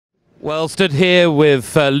Well, stood here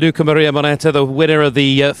with Luca Maria Moneta, the winner of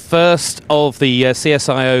the first of the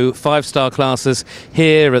CSIO 5-star classes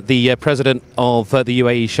here at the president of the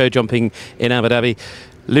UAE show jumping in Abu Dhabi.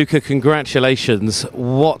 Luca, congratulations.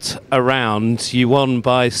 What a round. You won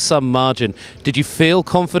by some margin. Did you feel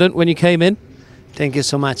confident when you came in? Thank you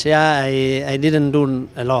so much. Yeah, I didn't do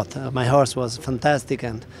a lot. My horse was fantastic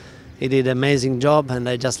and he did an amazing job, and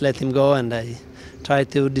I just let him go and I tried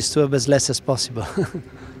to disturb as less as possible.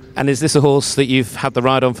 And is this a horse that you've had the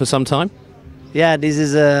ride on for some time? Yeah, this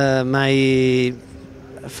is my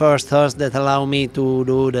first horse that allowed me to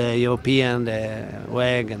do the European, the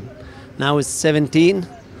WEG, and now it's 17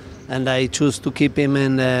 and I choose to keep him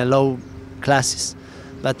in the low classes,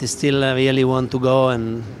 but he still really want to go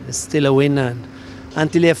and is still a winner. And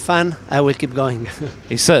until he have fun, I will keep going.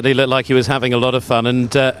 He certainly looked like he was having a lot of fun.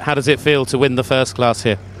 And how does it feel to win the first class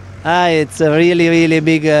here? It's a really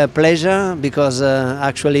big pleasure, because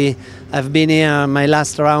actually I've been here. My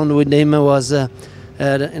last round with him was in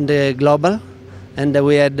the global, and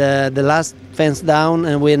we had the last fence down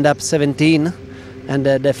and we end up 17 and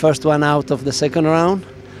the first one out of the second round,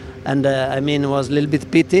 and I mean, it was a little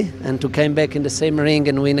bit pity, and to come back in the same ring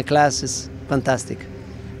and win a class is fantastic.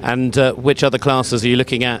 And which other classes are you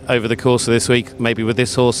looking at over the course of this week, maybe with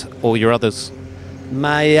this horse or your others?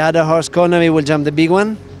 My other horse Connery will jump the big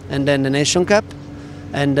one, and then the Nation Cup,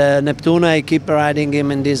 and Neptune, I keep riding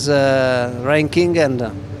him in this ranking,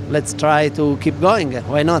 and let's try to keep going.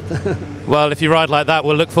 Why not? Well, if you ride like that,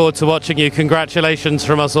 we'll look forward to watching you. Congratulations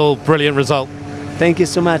from us all. Brilliant result. Thank you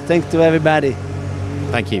so much. Thanks to everybody.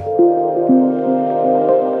 Thank you.